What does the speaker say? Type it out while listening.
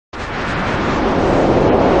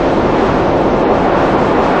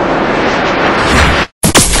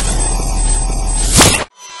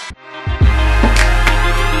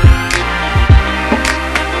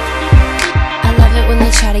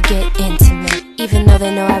even though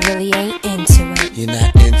they know I really ain't into it. You're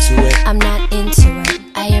not into it? I'm not into it.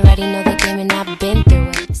 I already know the game and I've been through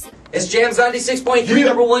it. It's Jamz 96.3,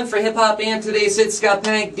 #1 for hip-hop and today's hit. Scott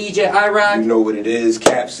Penk, DJ Iroc. You know what it is,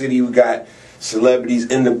 Cap City. We got celebrities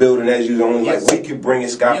in the building as you only like we can bring it.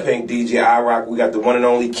 Scott Penk, DJ Iroc. We got the one and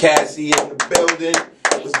only Cassie in the building.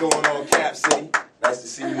 What's going on, Cap City? Nice to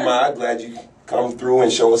see you, Ma. Glad you come through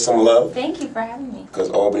and show us some love. Thank you for having me. Because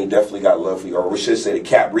Albany definitely got love for you, or we should say the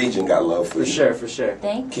Cap region got love for you. For sure, for sure.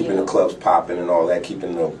 Thank you. Keeping the clubs popping and all that,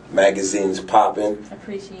 keeping the magazines popping.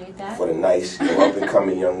 Appreciate that. For the nice, up and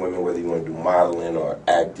coming young women, whether you want to do modeling or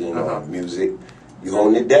acting or music. You're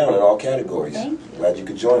holding it down in all categories. Thank you. Glad you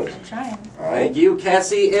could join us. I'm trying. All right. Thank you,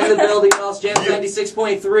 Cassie, in the building. Also, Jamz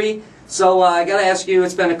 96.3. So I gotta ask you,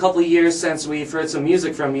 it's been a couple of years since we've heard some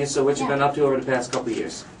music from you. So what you been up to over the past couple of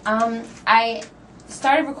years? I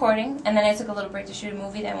started recording, and then I took a little break to shoot a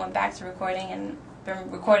movie. Then went back to recording, and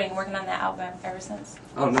been recording and working on that album ever since.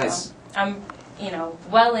 Oh, nice. So I'm,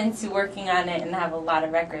 well into working on it and have a lot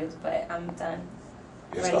of records, but I'm done.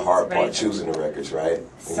 It's the hard part, choosing the records, right? And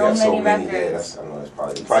so many records. Yeah, I know that's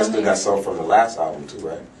probably. You probably still got some from the last album too,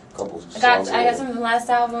 right? A couple. I got some from the last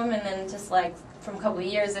album, and then just like from a couple of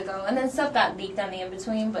years ago, and then stuff got leaked on the in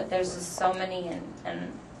between. But there's just so many,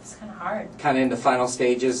 and it's kind of hard. Kind of in the final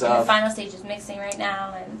stages of. The final stages mixing right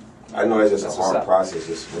now, and. I know it's just a hard process.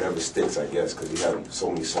 Just whatever sticks, I guess, because you have so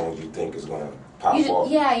many songs you think is gonna pop off.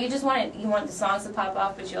 Yeah, you just want it. You want the songs to pop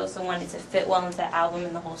off, but you also want it to fit well into the album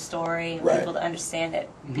and the whole story, and people to understand it,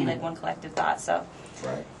 be like one collective thought. So.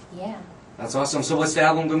 Right. Yeah. That's awesome. So what's the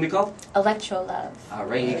album going to be called? Electro Love. All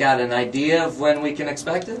right. You got an idea of when we can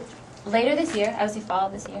expect it? Later this year. I would say fall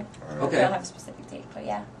this year. Okay. I don't have a specific date, but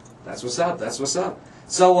yeah. That's what's up. That's what's up.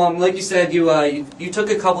 So, like you said, you took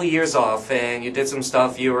a couple of years off and you did some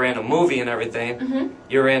stuff. You were in a movie and everything.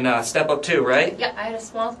 You were in Step Up 2, right? Yeah, I had a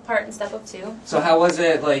small part in Step Up 2. So how was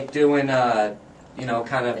it, like, doing, kind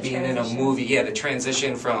of The being in a movie? Yeah, the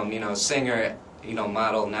transition from, singer,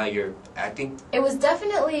 model, now you're acting? It was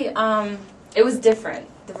definitely, it was different.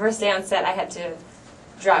 The first day on set, I had to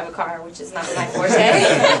drive a car, which is not my forte.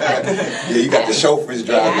 Yeah, you got the chauffeurs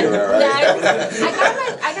driving around, right?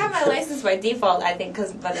 Yeah, I got my license by default, I think,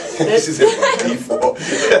 because this is by default.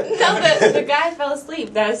 No, the guy fell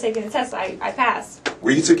asleep that I was taking the test, so I passed.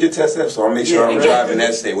 Where you took your test at, so I'll make sure I'm driving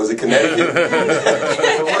that state. Was it Connecticut?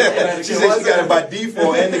 She said she got it by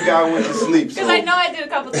default, and the guy went to sleep. Because I know I did a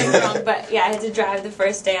couple things wrong, but yeah, I had to drive the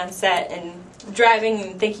first day on set, and driving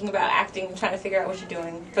and thinking about acting and trying to figure out what you're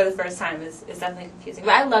doing for the first time is definitely confusing.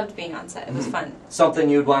 But I loved being on set. It was fun. Something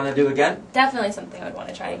you'd want to do again? Definitely something I would want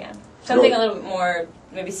to try again. Something a little bit more,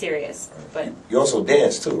 maybe serious. But you also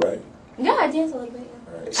dance too, right? Yeah, I dance a little bit.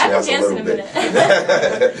 Yeah. Right, I haven't danced in a minute.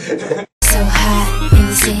 So hot, and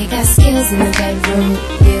you say you got skills in the bedroom.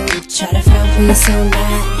 You try to front when you're so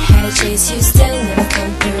not. Had to chase you, still never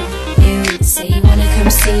come through. You say you wanna come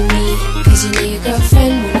see me, cause you know your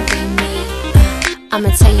girlfriend wanna be me. I'ma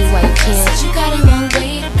tell you why you can't. Said you got a long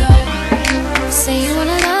way to go. Say you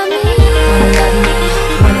wanna love me,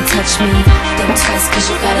 wanna touch me. Think twice cause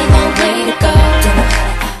you got a long way to go. Don't know how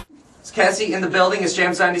to act. It's Cassie in the building. It's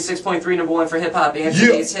Jamz 96.3, #1 for hip-hop and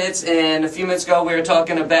today's hits. And a few minutes ago we were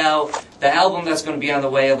talking about the album that's going to be on the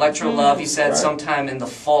way, Electro Love. You said sometime in the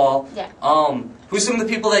fall. Yeah. Who's some of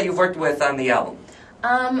the people that you've worked with on the album?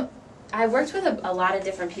 I worked with a lot of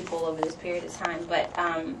different people over this period of time, but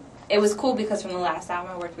it was cool because from the last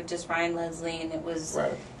album I worked with just Ryan Leslie, and it was,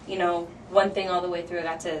 one thing all the way through. I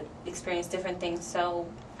got to experience different things. So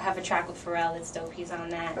I have a track with Pharrell that's dope. He's on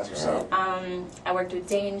that. That's what's up. I worked with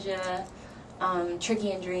Danger,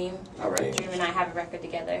 Tricky and Dream. All right. Dream and I have a record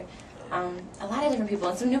together. A lot of different people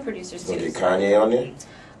and some new producers too. Get Kanye on there?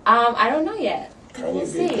 I don't know yet. Kanye We'll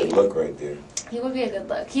would be a good look right there. He would be a good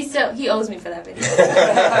look. He owes me for that video.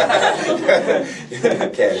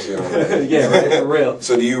 Cash in. Yeah, right, for real.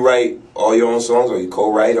 So do you write all your own songs, or you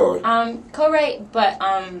co-write, or? Co-write, but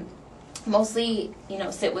mostly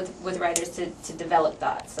sit with writers to develop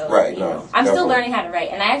thoughts. So I'm still learning how to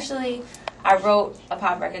write, and I wrote a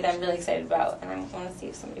pop record that I'm really excited about, and I want to see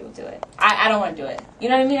if somebody will do it. I don't want to do it. You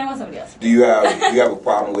know what I mean? I want somebody else. Do you have a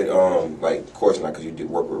problem with like, of course not, because you did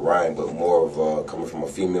work with Ryan, but more of coming from a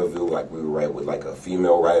female view, like we would write with like a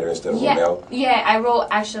female writer instead of a male? Yeah, I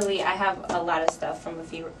have a lot of stuff from a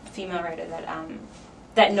female writer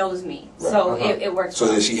that knows me, so it works. So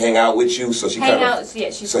does she hang out with you? So she hang out. Yeah,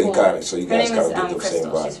 she's cool. So you guys kind of get the same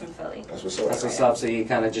vibe. She's from Philly. That's what's up. That's what's up. So you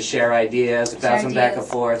kind of just share ideas, bounce them back and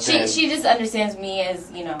forth. She just understands me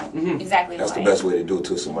as exactly. That's the best way to do it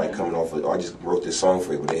too. Somebody coming off of, I just wrote this song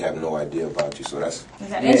for you, but they have no idea about you. So that's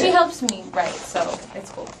and she helps me write, so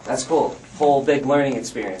it's cool. That's cool. whole big learning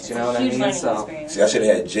experience. You know what I mean? Experience. See, I should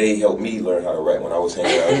have had Jay help me learn how to rap when I was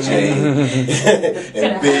hanging out with Jay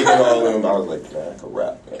and Big and all of them. I was like, man, I can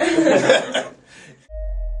rap.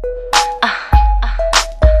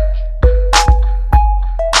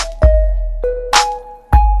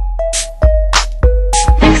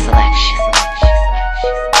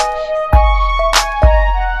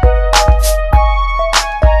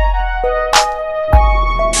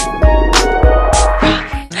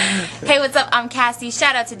 I'm Cassie.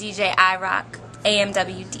 Shout out to DJ Iroc,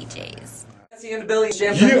 AMW DJs. Cassie in the building,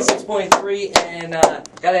 Jamz 96.3, and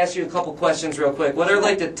gotta ask you a couple questions real quick. What are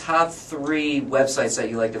like the top 3 websites that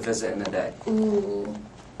you like to visit in a day? Ooh,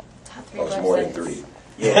 top 3 websites. It's more than 3.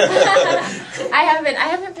 Yeah. I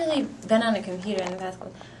haven't really been on a computer in the past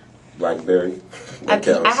couple. BlackBerry. I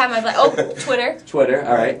have my Twitter. Twitter,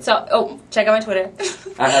 all right. So, check out my Twitter.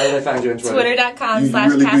 How do they find you on Twitter? Twitter.com/Cassie. You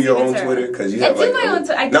really do your own Twitter? Because you have I do my own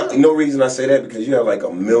Twitter. No reason I say that, because you have like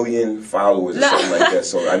 1 million followers or something like that.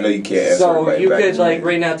 So I know you can't answer. So you could like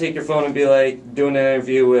right now take your phone and be like doing an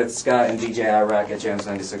interview with Scott and DJ Iroc at Jamz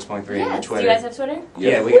 96.3 on Yes. Twitter. Do you guys have Twitter?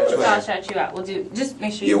 Yeah, we got Twitter. I'll shout you out. We'll do. Just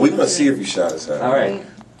make sure. Yeah, we're gonna see if you shout us out. All right.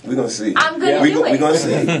 We're gonna see. I'm gonna do it. We're gonna see.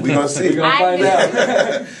 We're gonna see. We're gonna find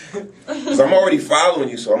out. Because I'm already following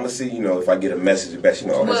you, so I'm gonna see. You know, if I get a message back,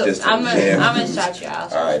 that's just. I'm gonna shout you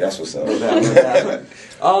out. All right, that's what's up.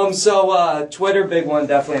 So Twitter, big one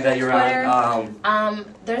definitely that you're on.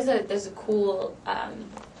 There's a cool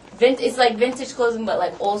it's like vintage clothing, but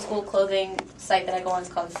like old school clothing site that I go on. It's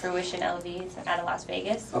called Fruition LV. It's out of Las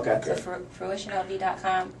Vegas. Okay. So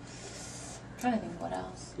fruitionlv.com. I'm trying to think of what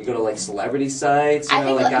else. You go to like celebrity sites, I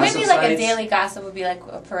think like gossip maybe sites? like a daily gossip would be like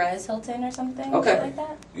a Perez Hilton or something. Okay. Like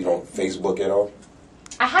that. You don't Facebook at all?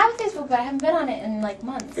 I have Facebook, but I haven't been on it in like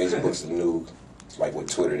months. Facebook's the new, it's like with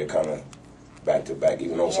Twitter, they're kind of back to back,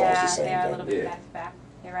 even though it's almost the same they are thing. a little bit back to back.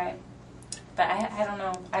 You're right. But I don't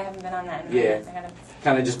know. I haven't been on that in a minute. I gotta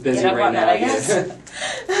kind of just busy get up right on now, that, I guess.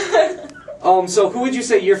 So who would you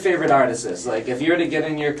say your favorite artist is? Like, if you were to get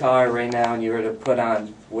in your car right now and you were to put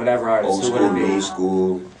on whatever artist, Old who school, would it be? new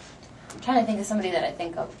school. I'm trying to think of somebody that I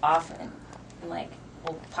think of often, and like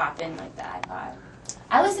will pop in like the iPod.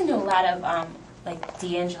 I listen to a lot of like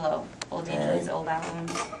D'Angelo, old D'Angelo's old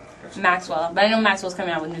albums. Maxwell, but I know Maxwell's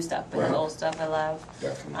coming out with new stuff, but his old stuff I love.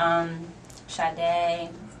 Definitely. Sade.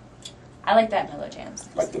 I like that mellow jams.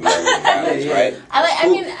 Like the mellow ballads, right?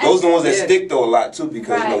 Those are the ones that stick though a lot too,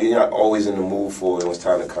 because right. you're not always in the mood for it when it's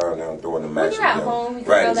time to calm down during the match. When you're at home, you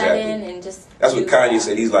can throw that in and just. That's what Kanye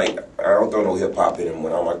said. He's like, I don't throw no hip hop in him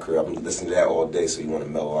when I'm at my crib. I'm listening to that all day, so you want to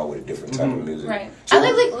mellow out with a different type of music. Right. So,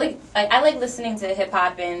 I like listening to hip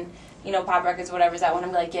hop and pop records, whatever is that when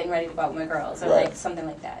I'm like getting ready to go out with my girls or like something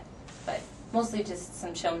like that. But mostly just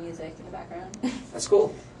some chill music in the background. That's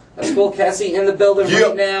cool. That's cool. Cassie in the building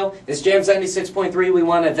right now. It's Jamz 96.3. We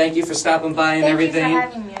want to thank you for stopping by and everything. Thank you for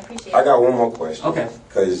having me. I appreciate it. I got one more question. Okay.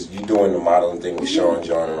 Because you're doing the modeling thing with Sean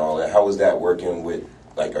John and all that. How is that working with,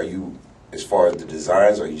 like, are you, as far as the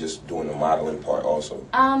designs, or are you just doing the modeling part also?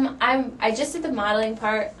 I just did the modeling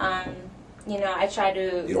part. I try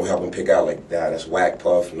to. You don't help him pick out like, that's whack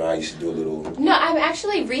Puff. Nah, you should do a little. No, I've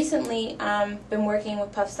actually recently been working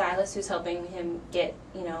with Puff Stylist, who's helping him get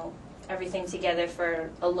everything together for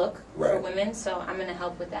a look for women. So I'm gonna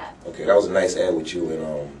help with that. Okay, that was a nice ad with you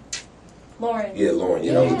and Lauren. Yeah, Lauren.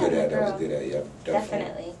 Yeah, that was a good ad. That was a good ad. Yeah,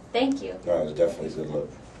 definitely. Thank you. No, it was definitely a good look.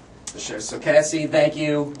 For sure. So Cassie, thank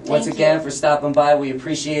you once again for stopping by. We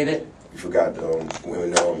appreciate it. You forgot,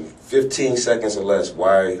 15 seconds or less,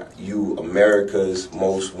 why are you America's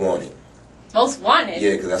Most Wanted? Most Wanted?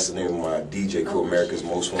 Yeah, because that's the name of my DJ crew, America's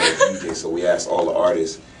Most Wanted DJ. So we asked all the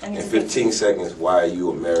artists in 15 seconds, why are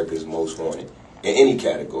you America's Most Wanted? In any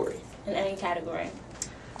category. In any category.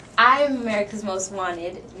 I'm America's Most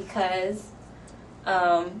Wanted because,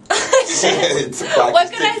 what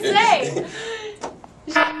can I say?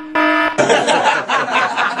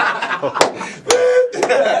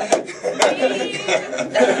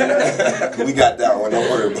 We got that one, don't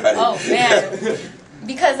worry about it. Oh man,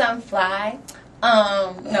 because I'm fly.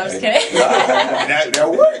 No, I'm just kidding. that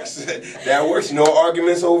works. That works. No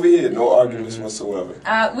arguments over here. No arguments whatsoever.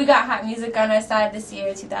 We got hot music on our side this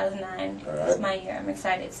year, 2009. All right. It's my year. I'm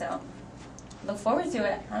excited, so look forward to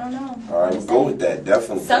it. I don't know. All right, we'll go with that.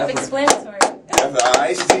 Definitely. Self-explanatory.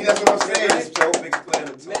 I see. That's what I'm saying. It's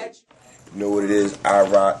self-explanatory. You know what it is?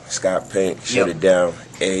 Iroc, Scott Penk, shut it down.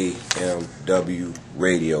 AMW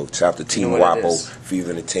Radio. Top the Team Wapo,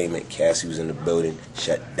 Fever Entertainment. Cassie was in the building.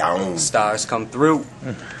 Shut down. Stars come through.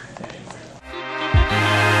 Said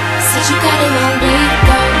you got it all